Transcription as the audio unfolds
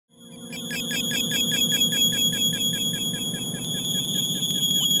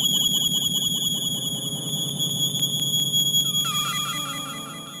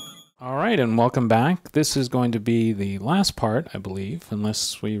right, and welcome back. This is going to be the last part, I believe,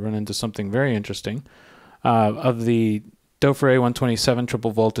 unless we run into something very interesting, of the Doepfer A127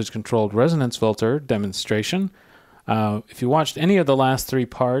 triple voltage controlled resonance filter demonstration. If you watched any of the last three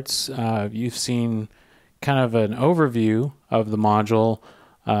parts, you've seen kind of an overview of the module,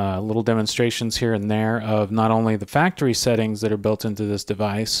 little demonstrations here and there of not only the factory settings that are built into this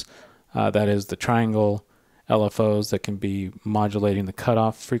device, that is the triangle LFOs that can be modulating the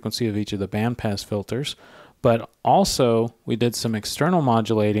cutoff frequency of each of the bandpass filters, but also we did some external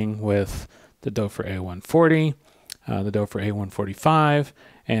modulating with the Doepfer A140, the Doepfer A145,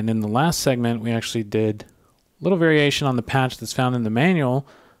 and in the last segment we actually did a little variation on the patch that's found in the manual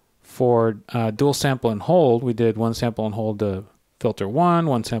for dual sample and hold. We did one sample and hold to filter 1,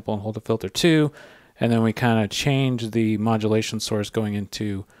 one sample and hold to filter 2, and then we kind of changed the modulation source going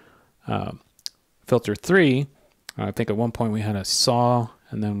into filter 3. I think at one point we had a saw,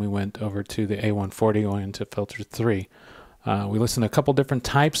 and then we went over to the A140 going into filter 3. We listened to a couple different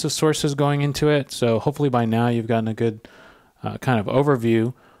types of sources going into it, so hopefully by now you've gotten a good kind of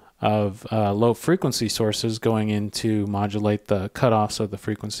overview of low frequency sources going in to modulate the cutoffs of the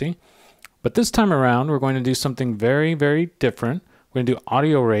frequency. But this time around we're going to do something very, very different. We're going to do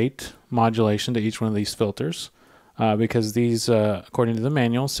audio rate modulation to each one of these filters. Because these, according to the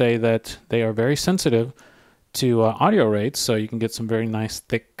manual, say that they are very sensitive to audio rates, so you can get some very nice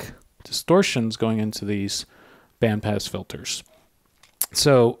thick distortions going into these bandpass filters.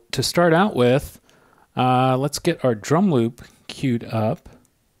 So to start out with, let's get our drum loop queued up,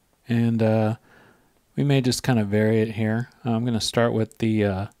 and we may just kind of vary it here. I'm going to start with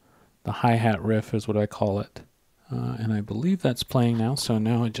the hi-hat riff is what I call it, and I believe that's playing now, so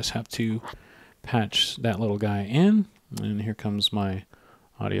now I just have to patch that little guy in, and here comes my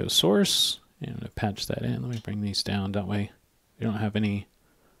audio source, and I patch that in. Let me bring these down, that way we don't have any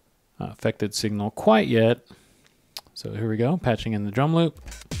affected signal quite yet. So here we go, patching in the drum loop.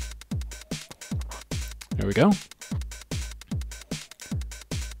 There we go.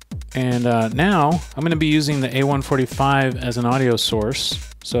 And now I'm going to be using the A145 as an audio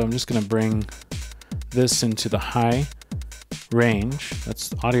source, so I'm just going to bring this into the high range, that's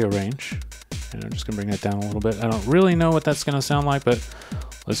the audio range. And I'm just going to bring that down a little bit. I don't really know what that's going to sound like, but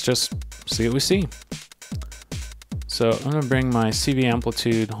let's just see what we see. So I'm going to bring my CV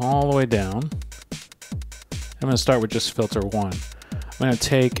amplitude all the way down. I'm going to start with just filter 1. I'm going to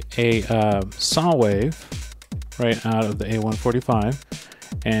take a saw wave right out of the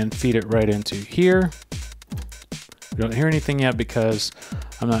A145 and feed it right into here. We don't hear anything yet because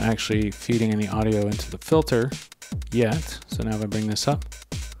I'm not actually feeding any audio into the filter yet. So now if I bring this up,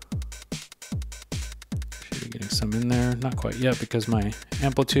 getting some in there, not quite yet because my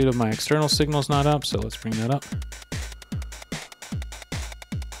amplitude of my external signal is not up, so let's bring that up.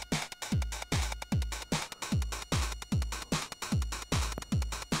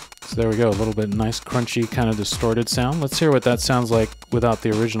 So there we go, a little bit nice crunchy kind of distorted sound. Let's hear what that sounds like without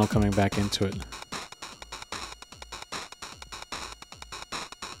the original coming back into it.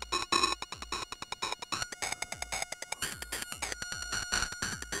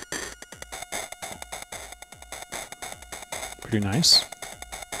 Pretty nice.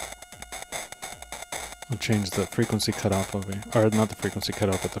 I'll change the frequency cutoff over here, or not the frequency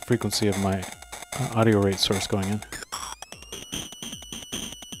cutoff, but the frequency of my audio rate source going in.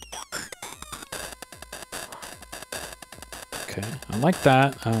 Okay, I like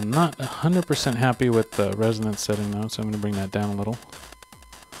that. I'm not 100% happy with the resonance setting though, so I'm going to bring that down a little.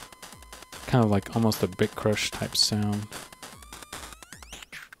 Kind of like almost a bit crush type sound.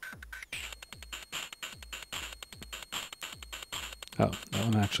 Oh, that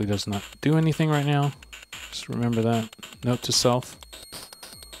one actually does not do anything right now. Just remember that. Note to self.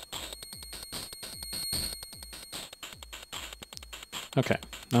 Okay,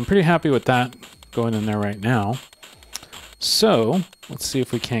 I'm pretty happy with that going in there right now. So let's see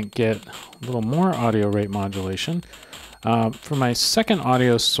if we can't get a little more audio rate modulation. For my second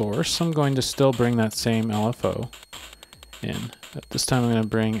audio source, I'm going to still bring that same LFO in. But this time I'm going to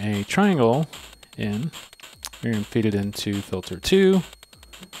bring a triangle in. We're going to feed it into filter 2.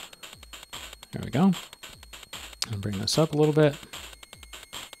 There we go. And bring this up a little bit.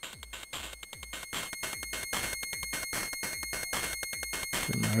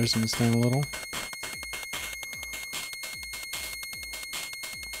 Bring my resonance down a little.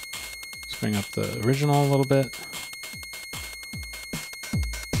 Let's bring up the original a little bit.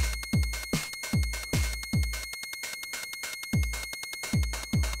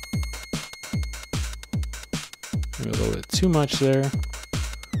 Maybe a little bit too much there.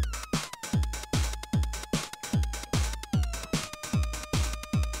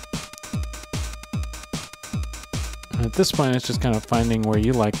 this point, it's just kind of finding where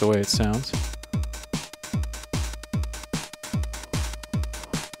you like the way it sounds.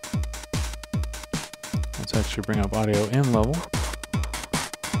 Let's actually bring up audio in level.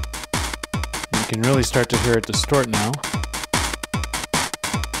 You can really start to hear it distort now.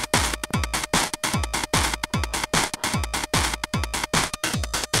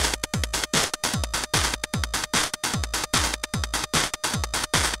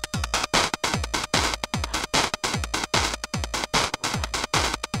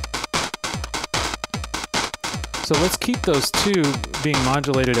 So let's keep those two being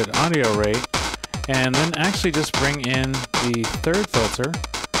modulated at audio rate, and then actually just bring in the third filter,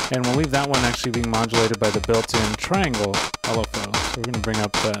 and we'll leave that one actually being modulated by the built-in triangle LFO. So we're going to bring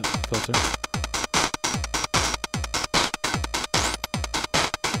up that filter.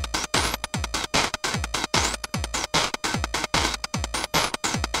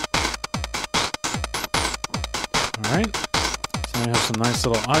 All right, so we have some nice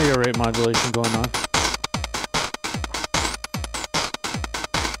little audio rate modulation going on.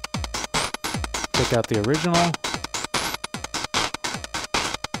 Take out the original.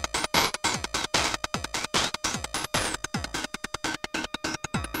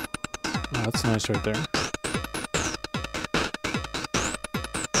 Oh, that's nice right there.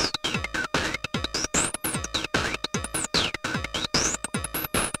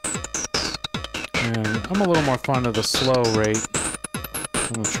 And I'm a little more fond of the slow rate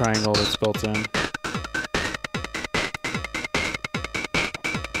and the triangle that's built in.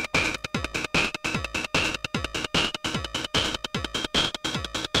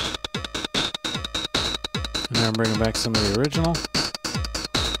 Now I'm bringing back some of the original.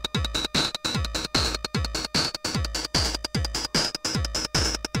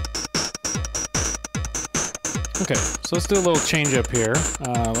 Okay, so let's do a little change up here.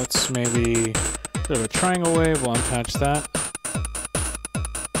 Let's maybe do a triangle wave. We'll unpatch that.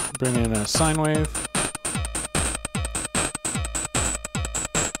 Bring in a sine wave.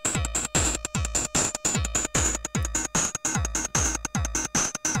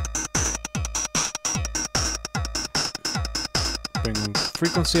 Bring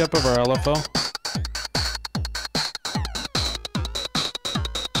frequency up of our LFO.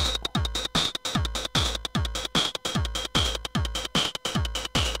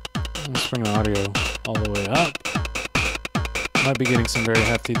 Let's bring the audio all the way up. Might be getting some very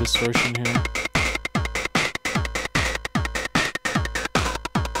hefty distortion here.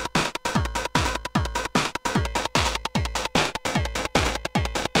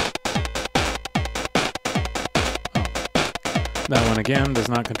 That one again does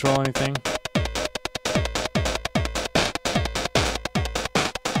not control anything.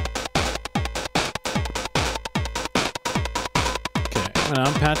 Okay, I'm going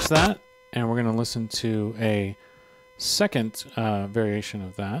to unpatch that, and we're going to listen to a second variation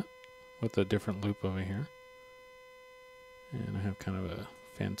of that with a different loop over here. And I have kind of a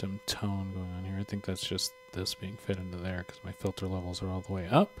phantom tone going on here. I think that's just this being fit into there because my filter levels are all the way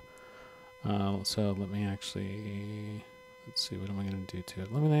up. So let me actually... Let's see, what am I going to do to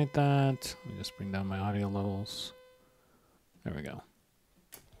eliminate that? Let me just bring down my audio levels. There we go.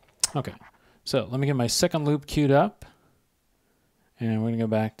 Okay, so let me get my second loop queued up. And we're going to go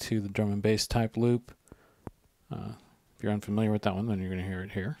back to the drum and bass type loop. If you're unfamiliar with that one, then you're going to hear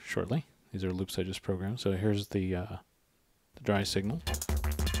it here shortly. These are loops I just programmed. So here's the dry signal.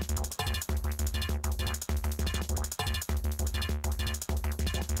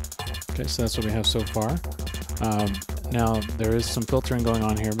 Okay, so that's what we have so far. Now, there is some filtering going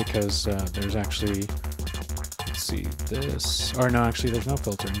on here because there's actually, let's see, this, or no, actually there's no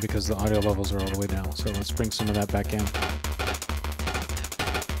filtering because the audio levels are all the way down. So let's bring some of that back in.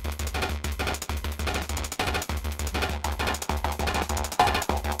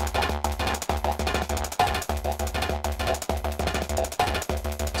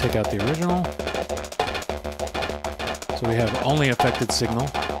 Take out the original. So we have only affected signal.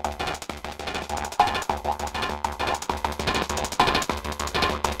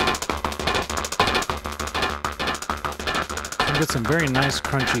 Get some very nice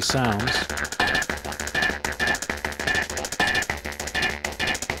crunchy sounds.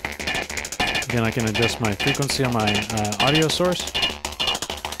 Again, I can adjust my frequency on my audio source.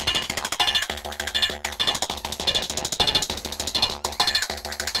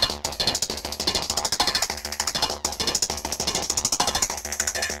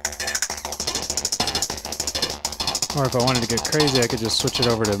 Or if I wanted to get crazy, I could just switch it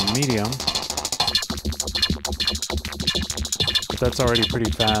over to medium. That's already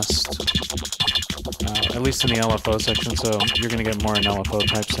pretty fast, at least in the LFO section, so you're going to get more an LFO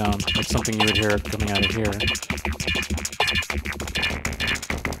type sound. It's something you would hear coming out of here.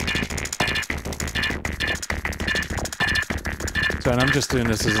 So, and I'm just doing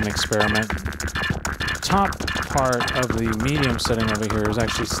this as an experiment. Top part of the medium setting over here is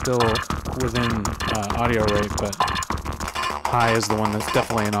actually still within audio rate, but high is the one that's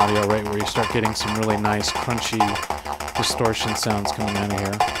definitely an audio rate where you start getting some really nice crunchy distortion sounds coming out of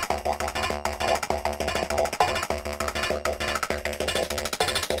here.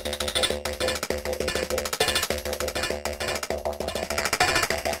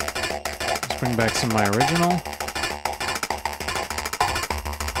 Let's bring back some of my original.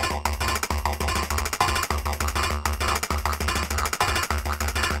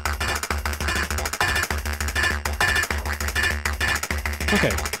 Okay,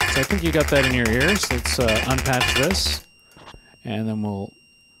 so I think you got that in your ears. Let's unpatch this, and then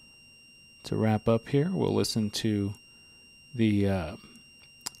to wrap up here, we'll listen to the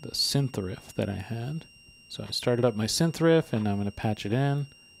synth riff that I had. So I started up my synth riff, and I'm going to patch it in,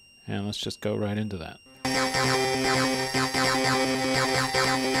 and let's just go right into that.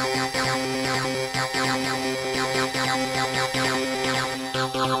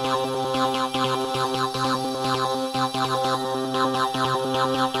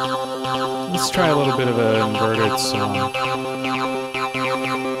 Let's try a little bit of an inverted song.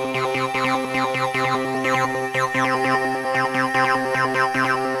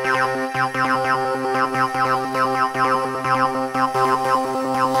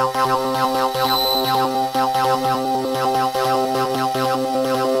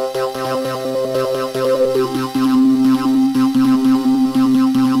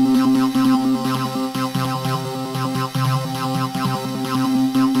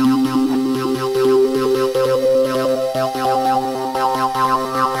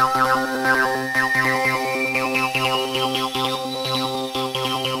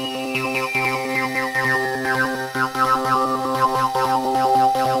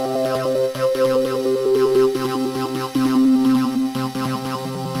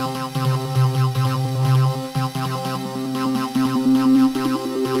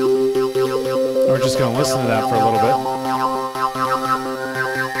 We're just going to listen to that for a little bit.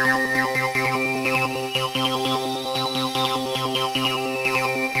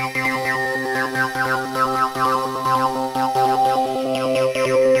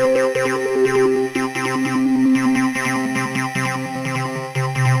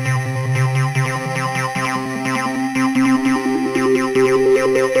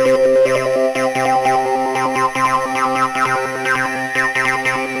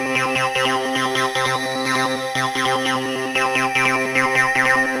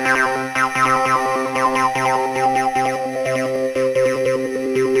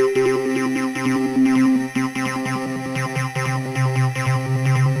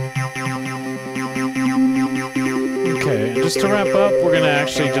 Just to wrap up, we're going to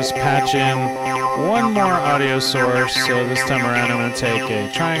actually just patch in one more audio source. So this time around I'm going to take a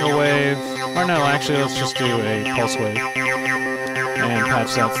triangle wave, or no, actually let's just do a pulse wave and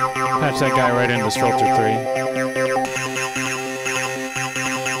patch that guy right into this filter 3.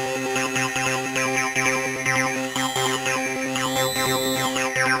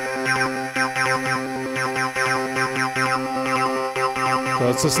 So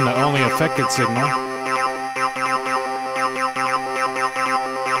let's listen to only affected signal.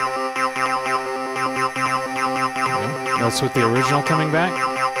 That's with the original coming back.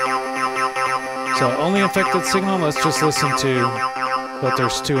 So only affected signal, let's just listen to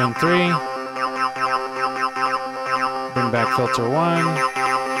filters 2 and 3. Bring back filter 1.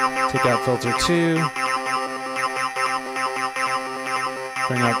 Take out filter 2.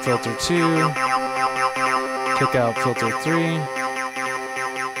 Bring up filter 2. Take out filter 3.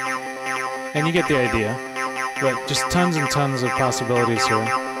 And you get the idea. But just tons and tons of possibilities here.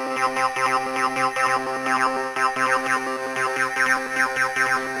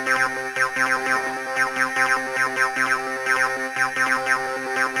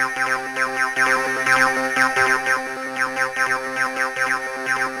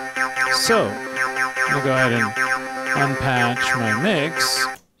 So, I'm going to go ahead and unpatch my mix.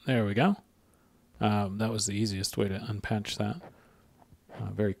 There we go. That was the easiest way to unpatch that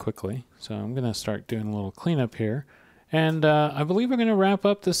very quickly. So I'm going to start doing a little cleanup here. And I believe we're going to wrap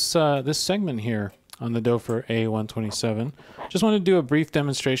up this, this segment here on the Doepfer A127. Just want to do a brief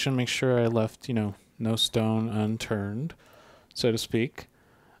demonstration, make sure I left, you know, no stone unturned, so to speak.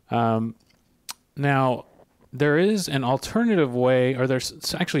 Now, there is an alternative way, or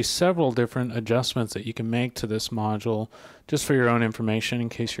there's actually several different adjustments that you can make to this module, just for your own information in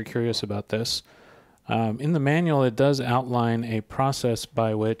case you're curious about this. In the manual, it does outline a process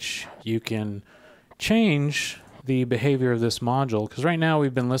by which you can change the behavior of this module, because right now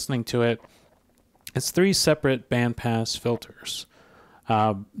we've been listening to it. It's 3 separate bandpass filters.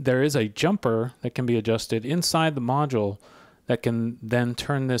 There is a jumper that can be adjusted inside the module that can then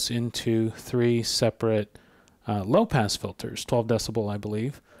turn this into 3 separate low-pass filters, 12 decibel, I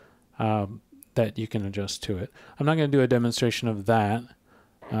believe, that you can adjust to it. I'm not going to do a demonstration of that,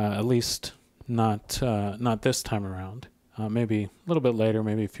 at least not this time around. Maybe a little bit later,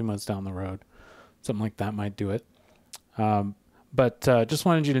 maybe a few months down the road. Something like that might do it. But just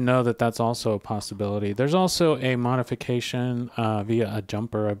wanted you to know that that's also a possibility. There's also a modification via a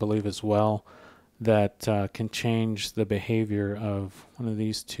jumper, I believe, as well, that can change the behavior of one of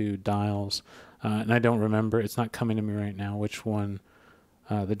these 2 dials. And I don't remember, it's not coming to me right now, which one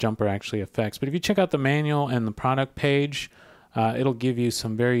the jumper actually affects. But if you check out the manual and the product page, it'll give you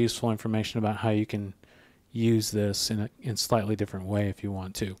some very useful information about how you can use this in a slightly different way if you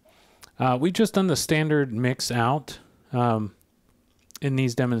want to. We've just done the standard mix out in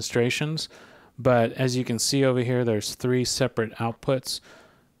these demonstrations, but as you can see over here, there's 3 separate outputs.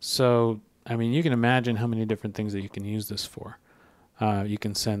 So, I mean, you can imagine how many different things that you can use this for. You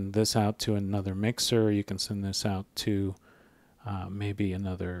can send this out to another mixer, you can send this out to maybe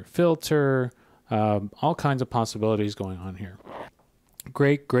another filter, all kinds of possibilities going on here.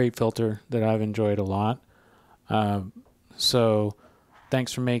 Great filter that I've enjoyed a lot. So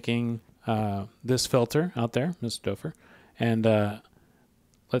thanks for making this filter out there, Mr. Doepfer. And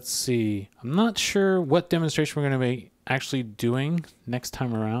let's see, I'm not sure what demonstration we're going to be actually doing next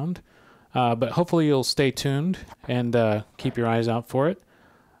time around, but hopefully you'll stay tuned and keep your eyes out for it.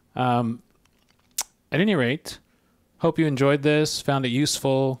 At any rate, hope you enjoyed this, found it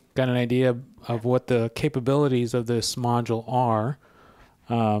useful, got an idea of what the capabilities of this module are,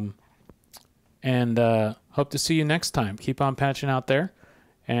 and hope to see you next time. Keep on patching out there,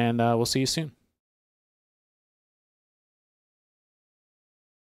 and we'll see you soon.